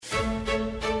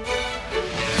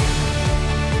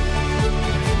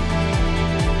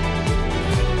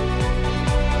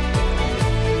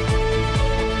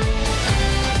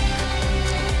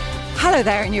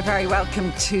Hello there, and you're very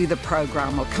welcome to the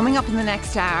programme. Well, coming up in the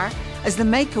next hour, as the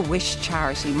Make-A-Wish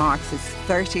charity marks its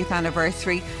 30th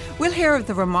anniversary, we'll hear of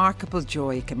the remarkable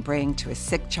joy it can bring to a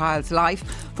sick child's life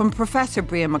from Professor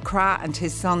Brian McCrath and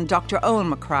his son Dr.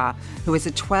 Owen McCrath, who as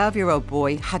a 12-year-old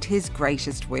boy had his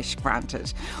greatest wish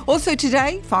granted. Also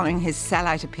today, following his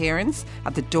sellout appearance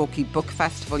at the Dalkey Book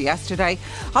Festival yesterday,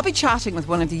 I'll be chatting with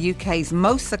one of the UK's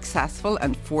most successful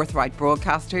and forthright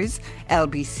broadcasters,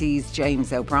 LBC's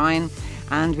James O'Brien.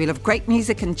 And we'll have great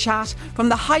music and chat from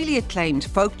the highly acclaimed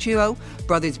folk duo,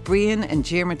 brothers Brian and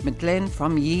Diarmuid McGlynn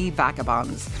from Ye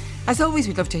Vagabonds. As always,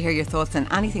 we'd love to hear your thoughts on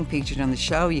anything featured on the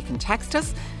show. You can text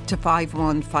us to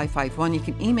 51551. You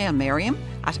can email Miriam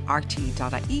at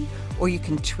rt.ie, or you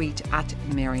can tweet at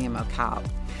Miriam O'Cal.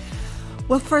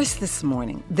 Well, first this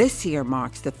morning, this year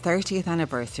marks the 30th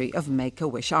anniversary of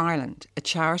Make-A-Wish Ireland, a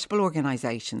charitable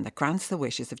organisation that grants the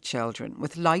wishes of children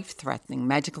with life-threatening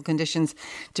medical conditions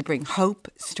to bring hope,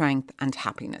 strength and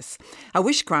happiness. A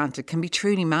wish granted can be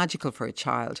truly magical for a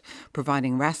child,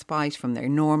 providing respite from their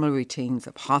normal routines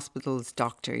of hospitals,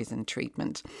 doctors and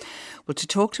treatment. Well, to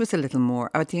talk to us a little more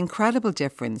about the incredible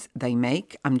difference they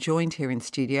make, I'm joined here in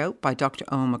studio by Dr.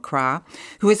 Owen McCrath,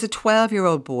 who as a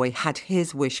 12-year-old boy had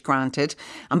his wish granted,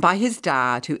 and by his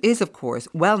dad, who is, of course,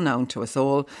 well known to us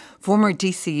all, former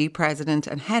DCU president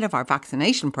and head of our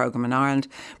vaccination programme in Ireland,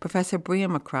 Professor Brian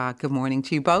McCrath. Good morning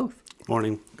to you both.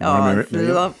 Morning.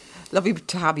 Lovely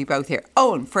to have you both here.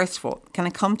 Owen, first of all, can I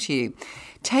come to you?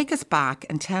 Take us back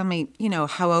and tell me,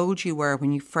 how old you were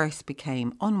when you first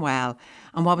became unwell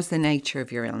and what was the nature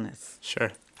of your illness?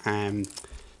 Sure.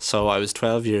 So I was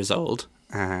 12 years old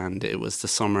and it was the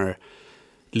summer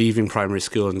leaving primary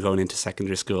school and going into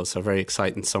secondary school. So a very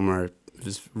exciting summer. It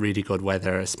was really good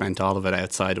weather. I spent all of it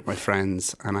outside with my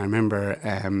friends. And I remember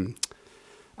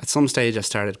at some stage I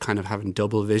started kind of having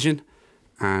double vision.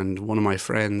 And one of my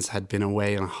friends had been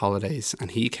away on holidays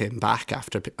and he came back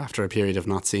after a period of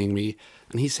not seeing me.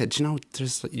 And he said,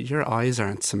 your eyes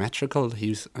aren't symmetrical.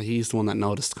 He's the one that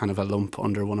noticed kind of a lump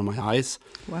under one of my eyes.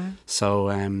 Wow. So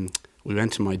we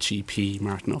went to my GP,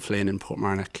 Martin O'Flynn in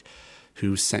Portmarnock,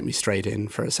 who sent me straight in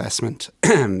for assessment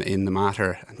in the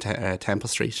Mater and Temple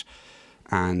Street.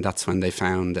 And that's when they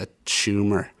found a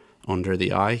tumour under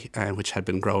the eye, which had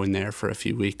been growing there for a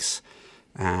few weeks.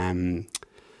 And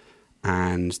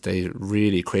they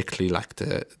really quickly, like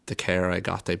the care I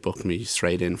got, they booked me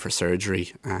straight in for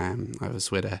surgery. I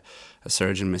was with a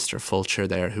surgeon, Mr. Fulcher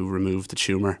there, who removed the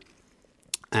tumour.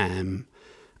 And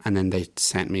then they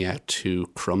sent me out to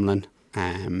Crumlin,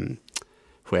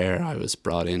 where I was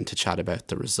brought in to chat about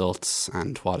the results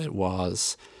and what it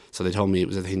was. So they told me it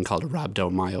was a thing called a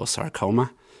rhabdomyosarcoma,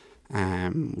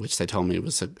 which they told me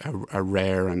was a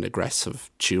rare and aggressive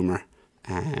tumour.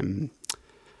 And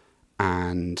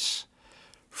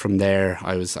from there,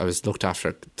 I was looked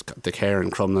after. The care in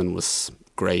Crumlin was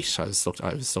great. I was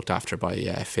looked after by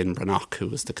Finn Brannock, who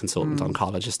was the consultant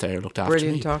oncologist there. Looked after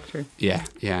Brilliant me. doctor. Yeah,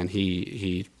 and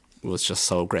he was just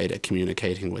so great at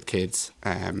communicating with kids.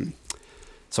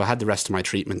 So I had the rest of my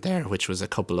treatment there, which was a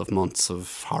couple of months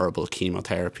of horrible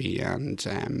chemotherapy, and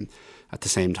at the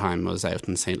same time I was out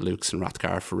in St. Luke's in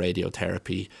Rathgar for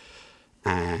radiotherapy.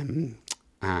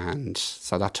 And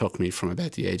so that took me from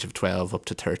about the age of 12 up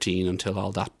to 13 until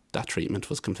all that treatment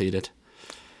was completed.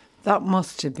 That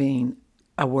must have been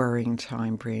a worrying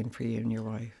time, Brian, for you and your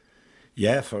wife.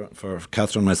 Yeah, for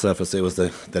Catherine and myself, I say it was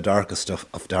the darkest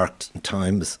of dark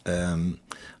times.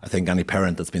 I think any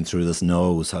parent that's been through this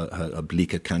knows how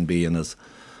bleak it can be. And as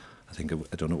I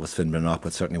don't know, it was Finn Brannock,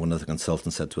 but certainly one of the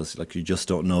consultants said to us, like, you just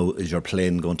don't know, is your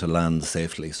plane going to land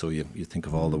safely? So you think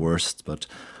of all the worst. But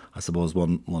I suppose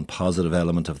one positive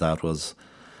element of that was,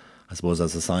 I suppose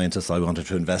as a scientist, I wanted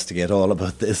to investigate all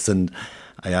about this, and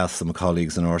I asked some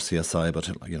colleagues in RCSI about,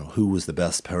 who was the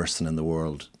best person in the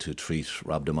world to treat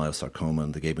rhabdomyosarcoma,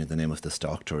 and they gave me the name of this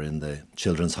doctor in the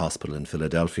Children's Hospital in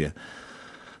Philadelphia.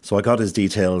 So I got his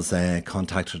details,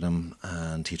 contacted him,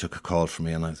 and he took a call from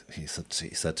me, and he said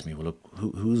to me, well, look,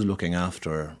 who's looking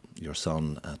after your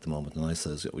son at the moment? And I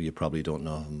says, well, you probably don't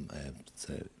know him. It's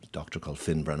a doctor called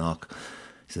Finn Brannock.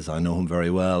 He says, I know him very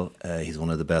well. He's one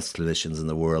of the best clinicians in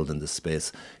the world in this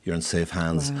space. You're in safe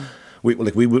hands. Wow. We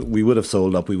would have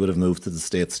sold up. We would have moved to the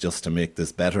States just to make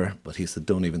this better. But he said,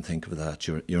 don't even think of that.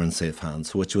 You're in safe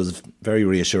hands, which was very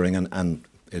reassuring. And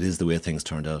it is the way things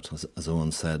turned out. As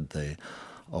Owen said,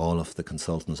 all of the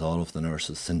consultants, all of the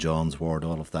nurses, St. John's ward,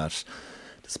 all of that,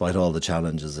 despite all the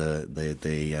challenges,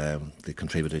 they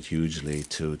contributed hugely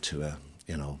to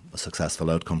a successful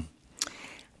outcome.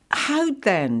 How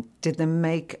then did the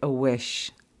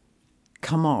Make-A-Wish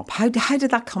come up? How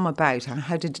did that come about?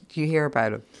 How did you hear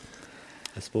about it?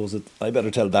 I suppose I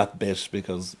better tell that bit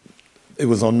because it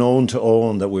was unknown to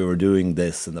Owen that we were doing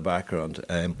this in the background.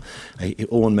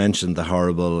 Owen mentioned the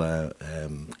horrible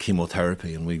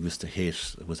chemotherapy, and we used to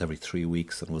hit, it was every 3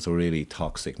 weeks, and it was a really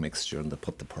toxic mixture, and they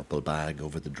put the purple bag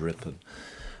over the drip.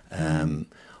 And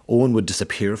Owen would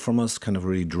disappear from us, kind of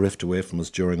really drift away from us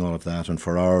during all of that, and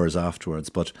for hours afterwards.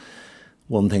 But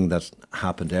one thing that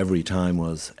happened every time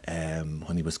was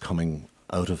when he was coming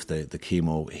out of the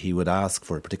chemo, he would ask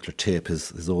for a particular tape.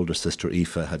 His older sister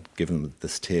Aoife had given him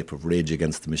this tape of Rage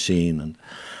Against the Machine,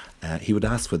 and he would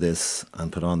ask for this and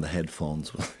put on the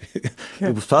headphones.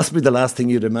 It was possibly the last thing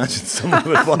you'd imagine someone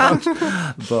would want.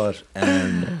 But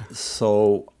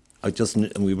so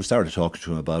we were started talking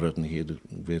to him about it, and he had a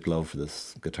great love for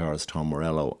this guitarist Tom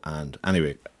Morello. And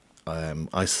anyway,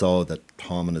 I saw that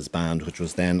Tom and his band, which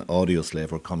was then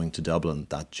Audioslave, were coming to Dublin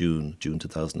that June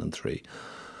 2003.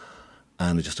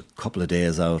 And just a couple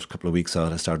of weeks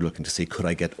out, I started looking to see could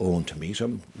I get Owen to meet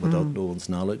him without Owen's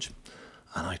knowledge.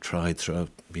 And I tried throughout,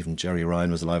 even Jerry Ryan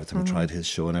was alive at the time, tried his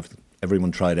show, and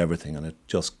everyone tried everything, and it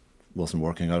just wasn't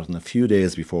working out. And a few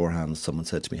days beforehand, someone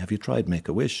said to me, "Have you tried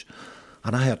Make-A-Wish?"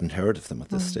 And I hadn't heard of them at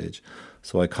this stage.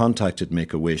 So I contacted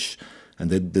Make-A-Wish, and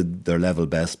they did their level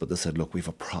best, but they said, "Look, we have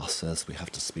a process, we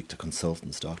have to speak to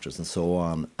consultants, doctors, and so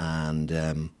on." And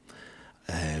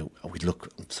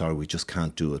we just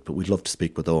can't do it, but we'd love to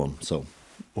speak with Owen. So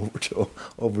over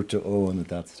to Owen at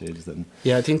that stage then.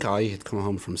 Yeah, I think I had come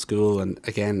home from school, and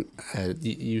again,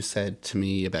 you said to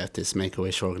me about this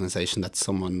Make-A-Wish organisation that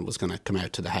someone was going to come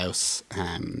out to the house,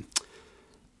 and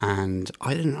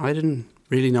I didn't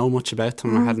really know much about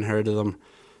them. I hadn't heard of them,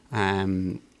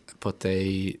 but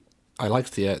I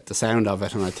liked the sound of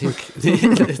it, and I think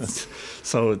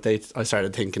I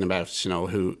started thinking about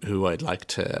who I'd like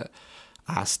to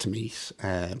ask to meet,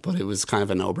 but it was kind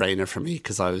of a no-brainer for me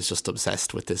because I was just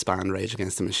obsessed with this band Rage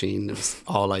Against the Machine. It was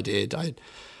all I did. I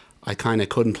kind of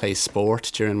couldn't play sport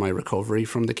during my recovery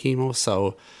from the chemo,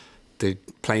 so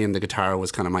playing the guitar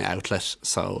was kind of my outlet,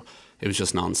 so it was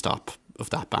just non-stop of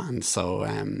that band. So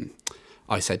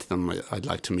I said to them I'd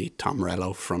like to meet Tom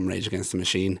Morello from Rage Against the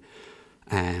Machine.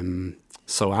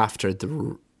 So after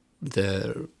the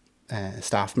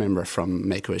staff member from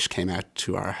Make-A-Wish came out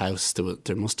to our house,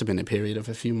 there must have been a period of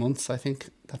a few months, I think,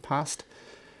 that passed.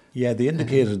 Yeah, they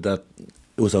indicated that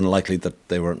it was unlikely that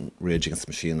they were Rage Against the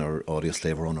Machine or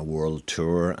Audioslave were on a world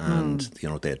tour, and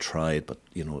they had tried, but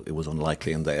it was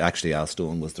unlikely. And they actually asked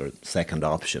Owen, was there second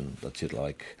option that you'd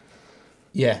like?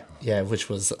 Yeah, which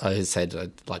was, I said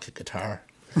I'd like a guitar.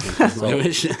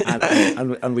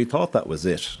 and we thought that was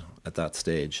it at that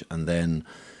stage, and then.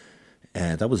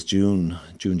 That was June,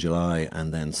 July,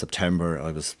 and then September.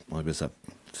 I was a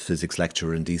physics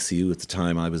lecturer in DCU at the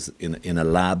time. I was in a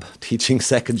lab teaching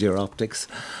second-year optics,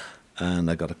 and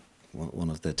I got one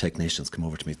of the technicians come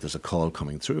over to me. There's a call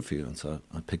coming through for you, and so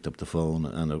I picked up the phone,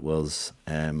 and it was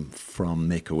from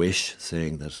Make-A-Wish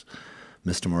saying that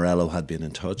Mr. Morello had been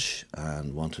in touch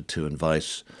and wanted to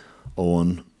invite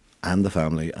Owen and the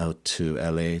family out to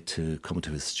LA to come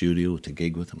to his studio to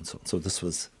gig with him. So this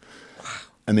was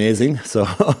amazing. So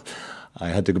I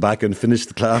had to go back and finish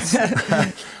the class.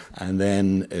 And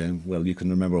then, you can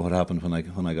remember what happened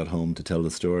when I got home to tell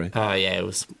the story. Oh, yeah, it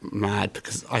was mad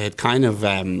because I had kind of,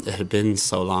 it had been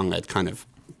so long, I'd kind of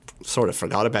sort of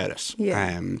forgot about it. Yeah.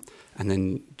 And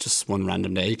then just one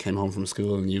random day, came home from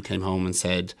school and you came home and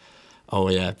said, "Oh,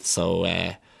 yeah, so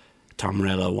Tom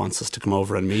Morello wants us to come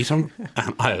over and meet him."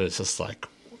 And I was just like,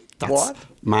 that's what?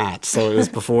 Mad. So it was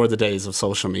before the days of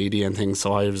social media and things,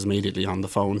 so I was immediately on the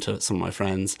phone to some of my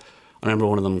friends. I remember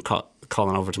one of them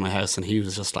calling over to my house, and he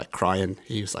was just like crying.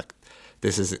 He was like,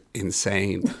 "This is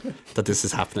insane that this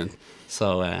is happening."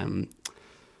 So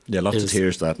lots of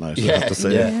tears that night, I have to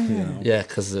say. Yeah,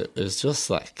 because it was just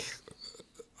like,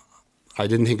 I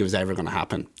didn't think it was ever going to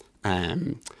happen.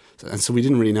 And so we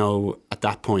didn't really know at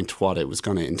that point what it was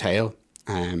going to entail.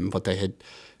 But they had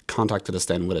contacted us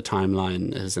then with a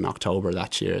timeline. It was in October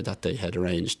that year that they had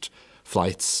arranged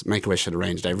flights. Make-A-Wish had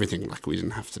arranged everything. Like, we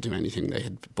didn't have to do anything. They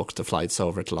had booked the flights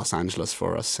over to Los Angeles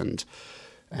for us and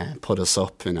put us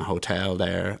up in a hotel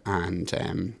there.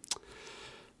 And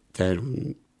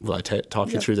then will I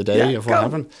talk you through the day of what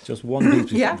happened? Just one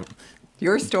bit. Yeah.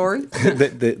 Your story.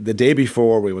 the day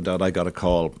before we went out, I got a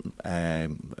call,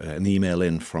 an email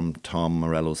in from Tom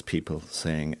Morello's people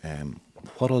saying,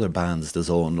 "What other bands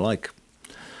does Owen like?"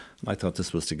 And I thought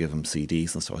this was to give him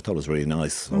CDs, and so I thought it was really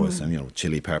nice. So I was saying,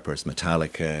 Chili Peppers,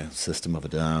 Metallica, System of a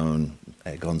Down,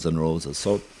 Guns N' Roses.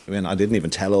 So I didn't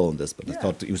even tell Owen this, but I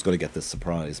thought he was going to get this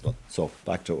surprise. But so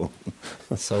back to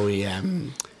Owen. So we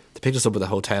they picked us up at the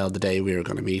hotel the day we were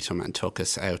going to meet him and took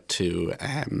us out to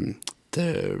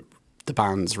the the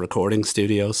band's recording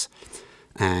studios.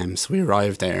 So we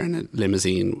arrived there in a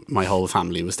limousine. My whole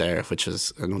family was there, which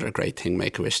was another great thing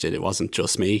Make-A-Wish did. It wasn't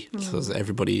just me, so it was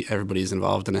everybody's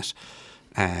involved in it,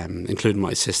 including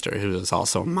my sister, who was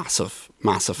also a massive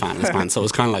fan of this band. So it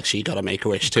was kind of like she got a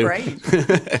Make-A-Wish too. Great.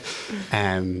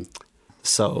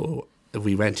 So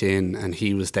we went in and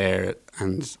he was there,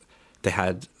 and they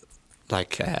had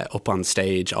up on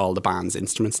stage all the band's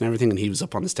instruments and everything, and he was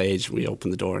up on the stage. We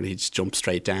opened the door and he just jumped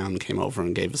straight down, came over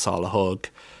and gave us all a hug,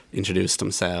 introduced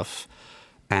himself.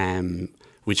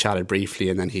 We chatted briefly,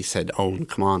 and then he said, "Owen,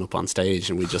 come on up on stage,"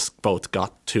 and we just both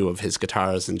got 2 of his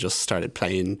guitars and just started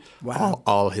playing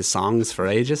all his songs for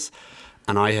ages.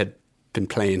 And I had been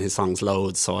playing his songs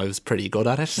loads, so I was pretty good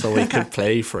at it, so we could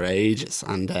play for ages.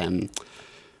 And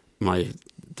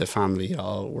the family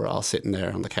were all sitting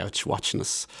there on the couch watching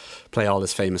us play all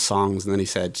his famous songs. And then he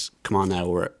said, "Come on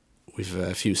now, we've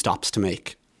a few stops to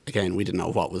make." Again, we didn't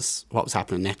know what was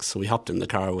happening next, so we hopped in the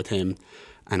car with him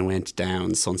and went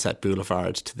down Sunset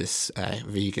Boulevard to this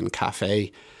vegan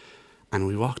cafe. And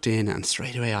we walked in, and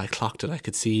straight away I clocked it. I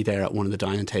could see there at one of the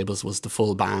dining tables was the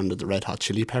full band of the Red Hot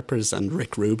Chili Peppers and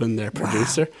Rick Rubin, their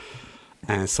producer.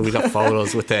 So we got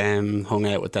photos with them, hung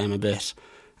out with them a bit.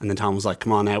 And then Tom was like,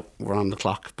 "Come on out, we're on the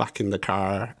clock," back in the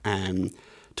car.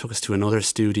 Took us to another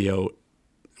studio,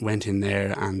 went in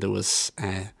there, and there was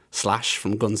Slash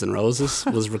from Guns N' Roses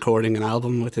was recording an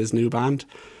album with his new band.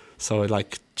 So I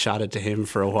chatted to him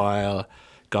for a while,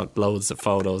 got loads of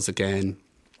photos again.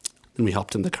 Then we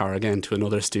hopped in the car again to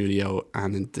another studio,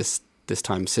 and in this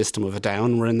time System of a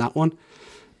Down were in that one,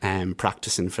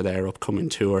 practicing for their upcoming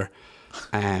tour.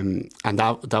 And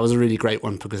that was a really great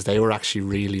one because they were actually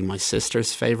really my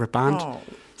sister's favourite band. Oh.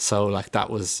 So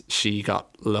she got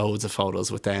loads of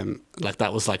photos with them.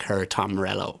 That was her Tom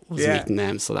Morello was meeting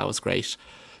them, so that was great.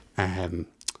 And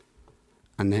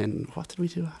then what did we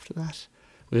do after that?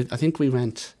 I think we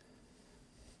went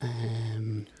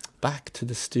back to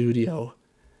the studio.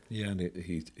 Yeah, and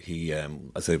he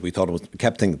I said, we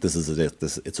kept thinking, this is it,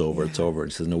 it's over.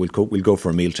 He says, "No, we'll go for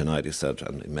a meal tonight," he said,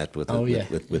 and he met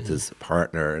with his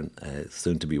partner and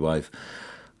soon to be wife.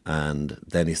 And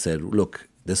then he said, "Look,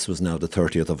 this was now the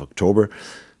 30th of October.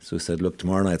 So he said, "Look,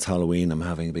 tomorrow night's Halloween. I'm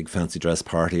having a big fancy dress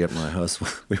party at my house.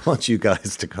 We want you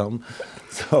guys to come."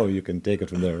 So you can take it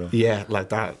from there. Right? Yeah, like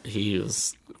that.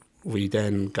 We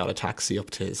then got a taxi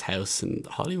up to his house in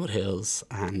Hollywood Hills,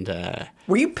 and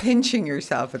were you pinching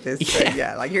yourself at this point?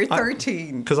 Yeah, you're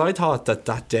 13. Because I thought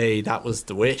that day that was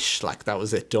the wish, that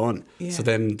was it done. Yeah. So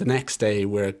then the next day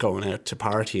we're going out to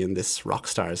party in this rock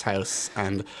star's house,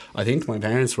 and I think my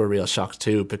parents were real shocked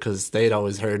too, because they'd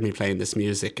always heard me playing this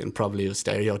music and probably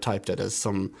stereotyped it as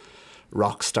some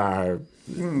rock star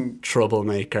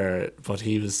troublemaker, but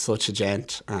he was such a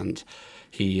gent. And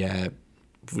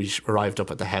we arrived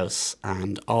up at the house,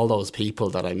 and all those people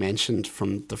that I mentioned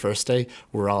from the first day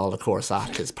were all, of course,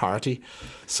 at his party.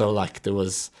 So there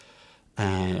was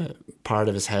part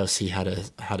of his house, he had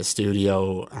a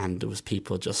studio, and there was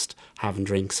people just having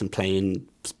drinks and playing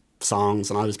songs,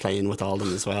 and I was playing with all of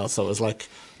them as well. So it was like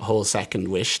a whole second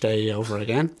Wish day over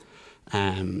again.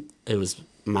 It was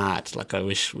mad. I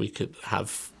wish we could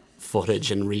have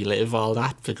footage and relive all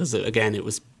that, because it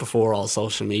was before all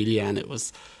social media, and it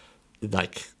was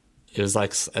like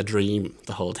a dream,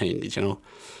 the whole thing,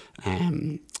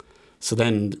 So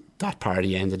then that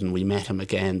party ended, and we met him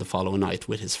again the following night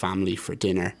with his family for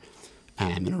dinner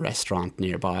in a restaurant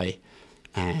nearby.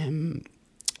 And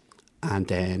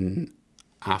then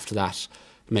after that,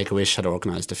 Make-A-Wish had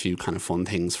organised a few kind of fun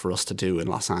things for us to do in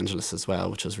Los Angeles as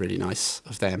well, which was really nice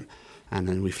of them. And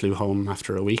then we flew home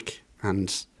after a week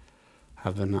and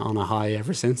have been on a high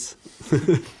ever since.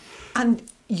 And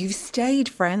you've stayed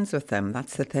friends with them,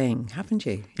 that's the thing, haven't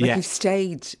you? You've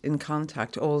stayed in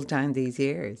contact all down these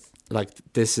years.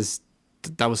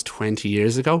 That was 20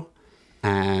 years ago,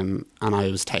 and I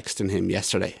was texting him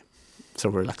yesterday, so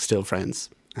we're still friends.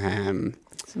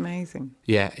 It's amazing.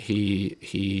 Yeah,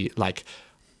 he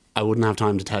I wouldn't have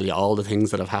time to tell you all the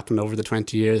things that have happened over the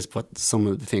 20 years, but some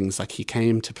of the things, he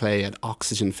came to play at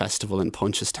Oxygen Festival in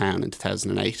Punchestown in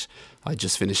 2008. I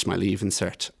just finished my Leaving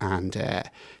Cert, and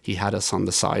he had us on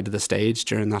the side of the stage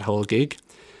during that whole gig.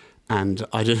 And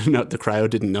I didn't know, the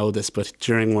crowd didn't know this, but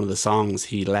during one of the songs,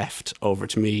 he left over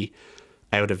to me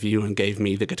out of view and gave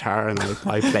me the guitar, and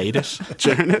I played it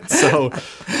during it. So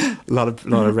a lot of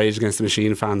Rage Against the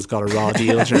Machine fans got a raw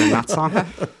deal during that song.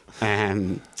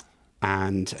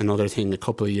 And another thing, a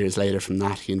couple of years later from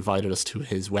that, he invited us to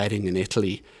his wedding in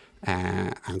Italy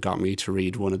and got me to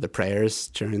read one of the prayers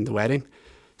during the wedding.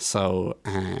 So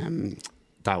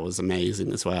that was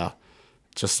amazing as well.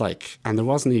 And there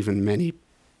wasn't even many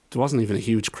there wasn't even a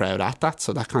huge crowd at that,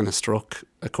 so that kind of struck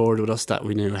a chord with us, that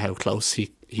we knew how close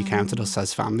he counted us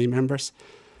as family members.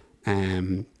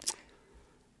 And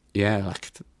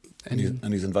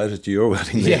he's invited to your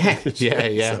wedding.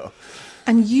 Yeah. So.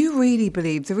 And you really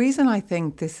believe, the reason I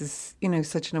think this is,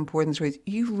 such an important story is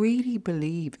you really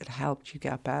believe it helped you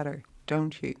get better,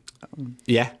 don't you?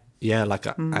 Yeah,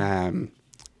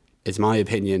 it's my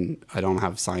opinion. I don't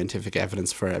have scientific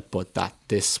evidence for it, but that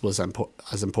this was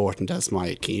as important as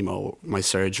my chemo, my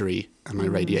surgery and my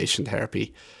radiation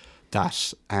therapy,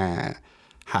 that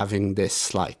having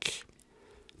this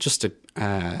just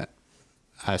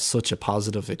such a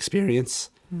positive experience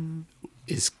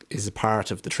is a part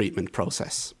of the treatment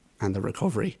process and the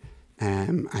recovery,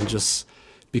 and just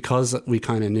because we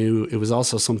kind of knew it was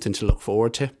also something to look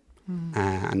forward to,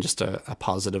 and just a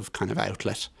positive kind of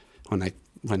outlet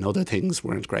when other things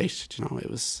weren't great.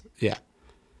 It was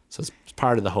so it's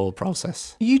part of the whole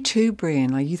process. You too,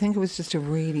 Brian, you think it was just a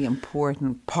really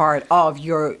important part of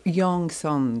your young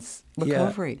son's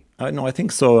recovery? No, I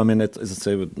think so. I mean, as I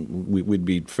say, we'd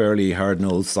be fairly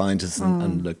hard-nosed scientists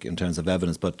and look in terms of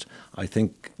evidence, but I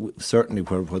think certainly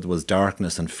where there was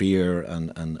darkness and fear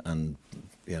and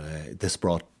this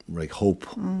brought hope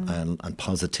and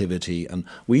positivity, and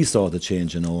we saw the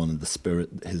change in Owen, and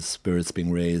his spirits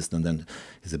being raised, and then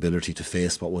his ability to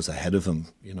face what was ahead of him.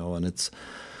 And it's.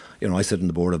 I sit on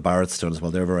the board of Barrettstown as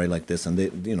well. They're very like this, and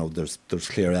there's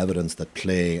clear evidence that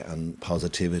play and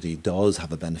positivity does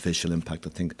have a beneficial impact.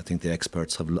 I think the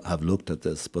experts have looked at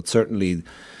this, but certainly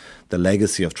the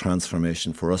legacy of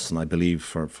transformation for us, and I believe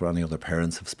for any other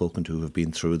parents I've spoken to who have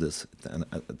been through this, and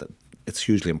it's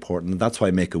hugely important. And that's why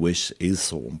Make-A-Wish is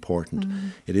so important.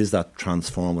 It is that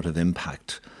transformative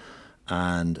impact.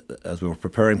 And as we were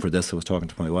preparing for this, I was talking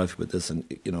to my wife about this, and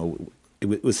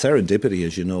it was serendipity,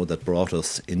 as you know, that brought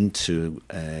us into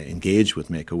engage with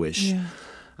Make-A-Wish. Yeah.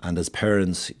 And as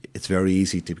parents, it's very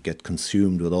easy to get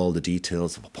consumed with all the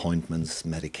details of appointments,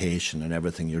 medication and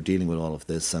everything. You're dealing with all of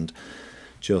this, and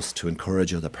just to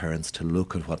encourage other parents to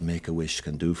look at what Make-A-Wish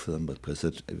can do for them, because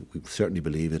we certainly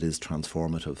believe it is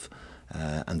transformative,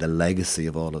 and the legacy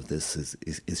of all of this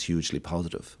is hugely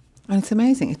positive. And it's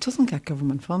amazing. It doesn't get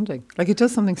government funding. It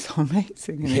does something so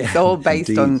amazing. And it's all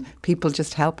based on people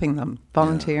just helping them,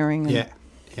 volunteering.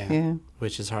 Yeah.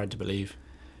 Which is hard to believe.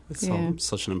 It's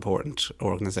such an important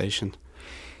organisation.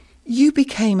 You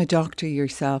became a doctor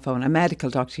yourself, Owen, a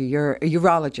medical doctor. You're a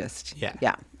urologist.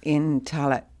 Yeah, in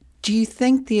Tallaght. Do you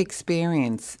think the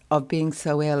experience of being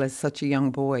so ill as such a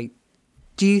young boy,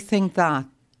 do you think that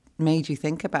made you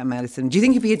think about medicine? Do you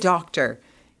think you'd be a doctor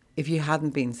if you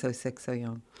hadn't been so sick so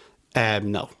young?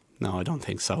 No, I don't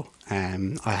think so.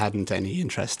 I hadn't any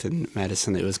interest in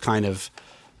medicine. It was kind of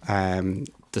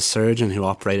the surgeon who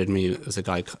operated me was a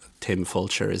guy, Tim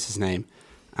Fulcher is his name,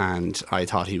 and I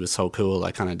thought he was so cool.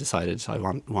 I kind of decided I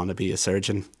want to be a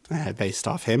surgeon based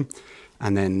off him.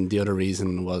 And then the other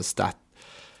reason was that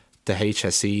the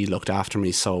HSE looked after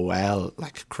me so well.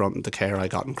 The care I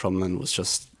got in Crumlin was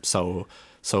just so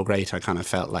great. I kind of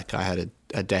felt like I had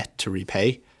a debt to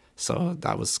repay. So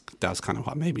that was kind of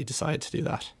what made me decide to do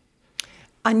that.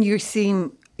 And you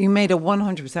made a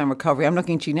 100% recovery. I'm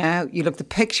looking at you now. You look the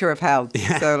picture of health.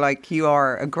 Yeah. So you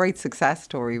are a great success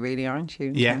story, really, aren't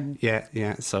you?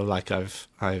 Yeah. So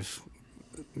I've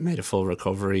made a full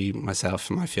recovery myself,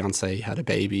 and my fiancée had a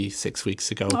baby 6 weeks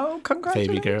ago. Oh,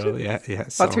 congratulations! Baby girl. Yeah.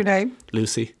 What's her name?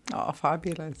 Lucy. Oh,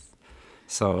 fabulous.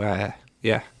 So I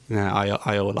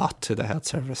owe a lot to the health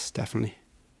service, definitely.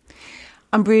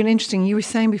 And Brian, interesting, you were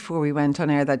saying before we went on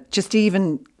air that just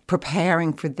even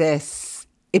preparing for this,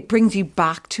 it brings you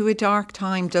back to a dark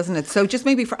time, doesn't it? So just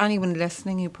maybe for anyone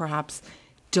listening who perhaps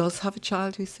does have a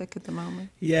child who's sick at the moment.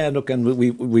 Yeah, look, and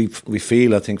we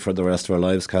feel, I think, for the rest of our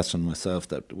lives, Catherine and myself,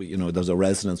 that there's a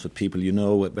resonance with people.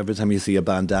 Every time you see a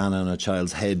bandana on a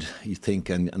child's head, you think,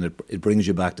 and it brings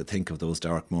you back to think of those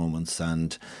dark moments,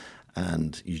 and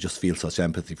you just feel such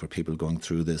empathy for people going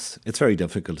through this. It's very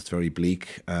difficult, it's very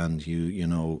bleak, and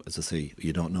you as I say,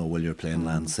 you don't know will your plane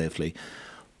land safely.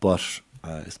 But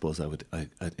I suppose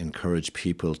I'd encourage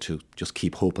people to just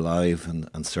keep hope alive,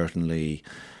 and certainly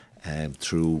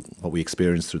through what we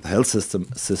experience through the health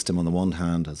system on the one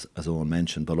hand, as Owen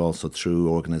mentioned, but also through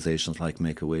organisations like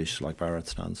Make-A-Wish, like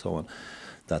Barrettstown and so on,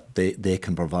 that they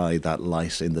can provide that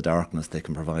light in the darkness. They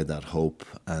can provide that hope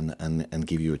and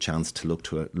give you a chance to look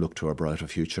to a brighter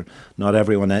future. Not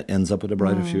everyone ends up with a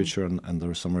brighter future, and there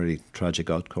are some really tragic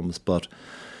outcomes. But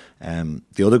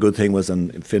the other good thing was,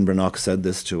 and Finn Brannock said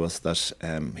this to us, that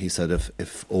he said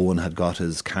if Owen had got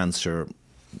his cancer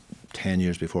 10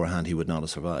 years beforehand, he would not have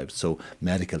survived. So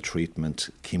medical treatment,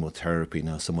 chemotherapy,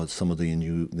 now some of the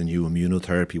new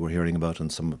immunotherapy we're hearing about,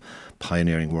 and some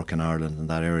pioneering work in Ireland in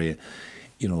that area,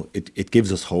 it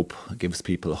gives us hope, it gives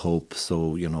people hope.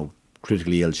 So,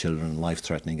 critically ill children,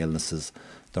 life-threatening illnesses,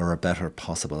 there are better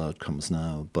possible outcomes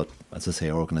now. But as I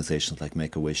say, organisations like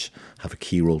Make-A-Wish have a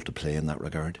key role to play in that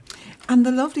regard. And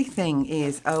the lovely thing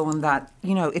is, Owen, that,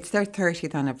 it's their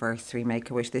 30th anniversary,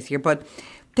 Make-A-Wish, this year, but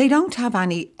they don't have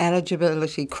any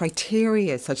eligibility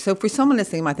criteria as such. So for someone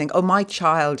listening, might think, my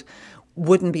child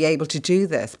wouldn't be able to do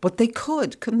this, but they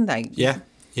couldn't they? Yeah.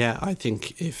 I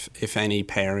think if any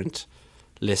parent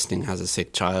listening has a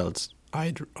sick child,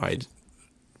 I'd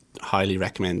highly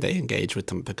recommend they engage with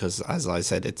them, because, as I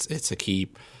said, it's a key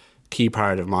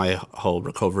part of my whole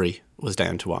recovery was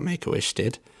down to what Make-A-Wish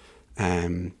did,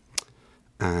 and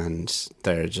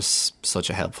they're just such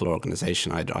a helpful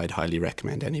organisation. I'd highly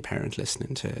recommend any parent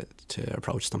listening to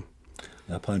approach them.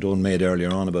 That point Owen made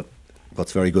earlier on about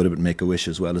what's very good about Make-A-Wish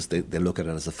as well is they look at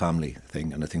it as a family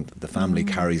thing, and I think the family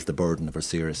carries the burden of a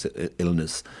serious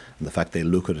illness, and the fact they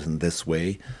look at it in this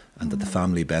way, and that the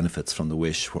family benefits from the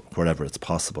wish wherever it's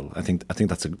possible. I think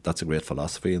that's a great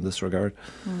philosophy in this regard.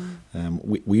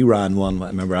 We ran one. I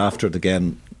remember after it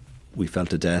again, we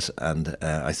felt a debt, and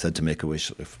I said to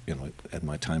Make-A-Wish, if at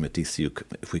my time at DCU,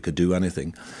 if we could do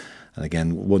anything. And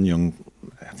again, one young,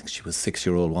 I think she was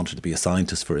 6-year-old, wanted to be a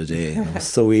scientist for a day. And it was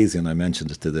so easy, and I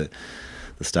mentioned it to the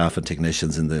staff and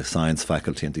technicians in the science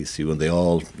faculty in DCU, and they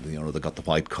all, they got the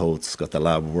white coats, got the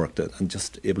lab work, and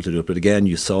just able to do it. But again,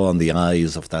 you saw in the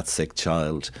eyes of that sick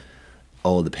child,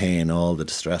 all the pain, all the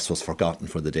distress was forgotten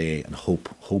for the day, and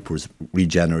hope was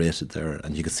regenerated there,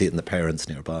 and you could see it in the parents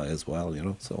nearby as well.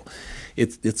 So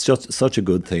it's just such a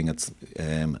good thing. It's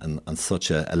and such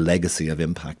a legacy of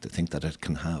impact I think that it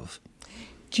can have.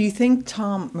 Do you think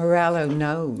Tom Morello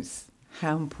knows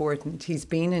how important he's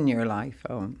been in your life,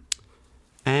 Owen?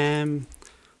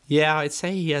 Yeah, I'd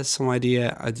say he has some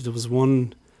idea. There was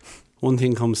one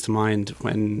thing comes to mind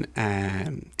when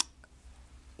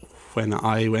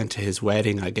I went to his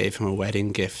wedding. I gave him a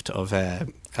wedding gift of a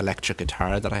electric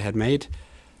guitar that I had made,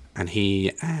 and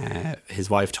his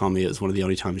wife told me it was one of the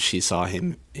only times she saw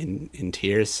him in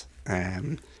tears,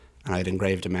 and I'd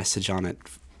engraved a message on it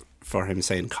for him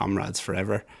saying "Comrades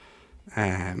Forever,"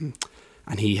 and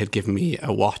he had given me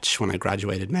a watch when I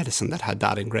graduated medicine that had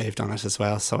that engraved on it as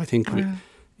well. So I think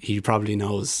he probably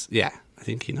knows. Yeah, I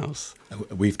think he knows.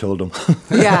 We've told him.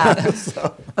 Yeah.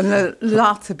 And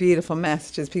lots of beautiful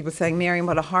messages. People saying, Miriam,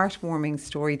 what a heartwarming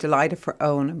story. Delighted for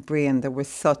Owen and Brian. There was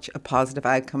such a positive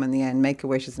outcome in the end.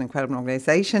 Make-A-Wish is an incredible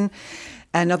organisation.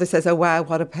 Another says, oh wow,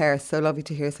 what a pair. So lovely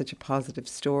to hear such a positive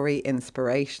story,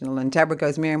 inspirational. And Deborah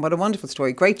goes, Miriam, what a wonderful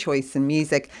story. Great choice in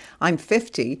music. I'm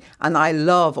 50 and I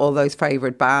love all those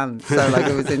favourite bands. So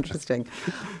it was interesting.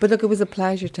 But look, it was a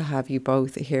pleasure to have you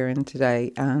both here in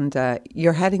today. And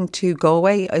you're heading to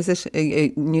Galway. Is it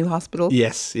a new hospital?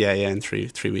 Yes, yeah, in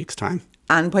three weeks' time.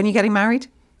 And when are you getting married?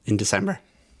 In December.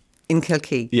 In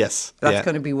Kilkee? Yes. That's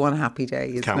going to be one happy day,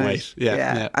 isn't it? Can't wait.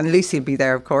 Yeah. And Lucy will be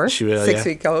there, of course. She will, 6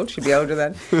 weeks old. She'll be older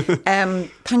then.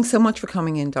 Thanks so much for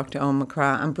coming in, Dr. Owen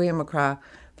McCrath. And Brian McCrath,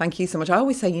 thank you so much. I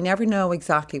always say you never know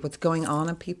exactly what's going on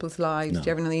in people's lives. No. Do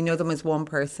you ever know? You know them as one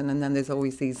person, and then there's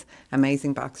always these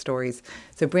amazing backstories.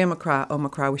 So Brian McCrath, Owen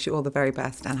McCrath, wish you all the very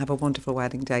best and have a wonderful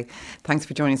wedding day. Thanks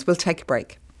for joining us. We'll take a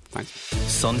break. Thanks.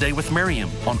 Sunday with Miriam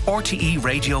on RTE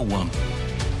Radio 1.